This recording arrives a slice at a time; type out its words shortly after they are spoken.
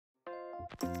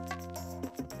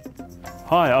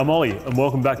Hi, I'm Ollie and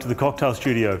welcome back to the cocktail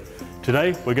studio.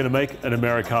 Today we're going to make an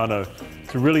Americano.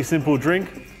 It's a really simple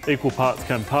drink, equal parts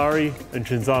Campari and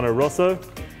Cinzano Rosso,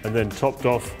 and then topped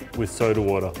off with soda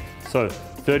water. So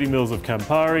 30 mils of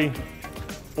Campari,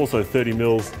 also 30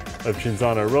 mils of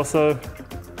Cinzano Rosso.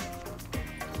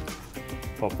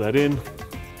 Pop that in.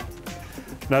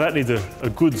 Now that needs a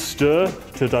good stir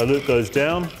to dilute those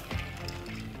down,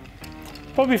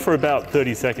 probably for about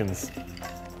 30 seconds.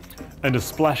 And a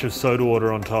splash of soda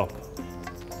water on top.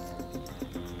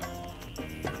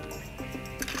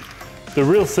 The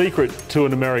real secret to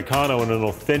an Americano and an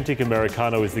authentic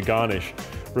Americano is the garnish.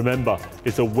 Remember,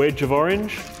 it's a wedge of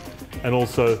orange and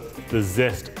also the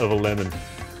zest of a lemon.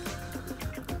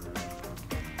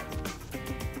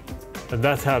 And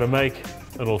that's how to make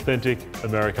an authentic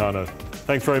Americano.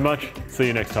 Thanks very much. See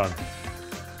you next time.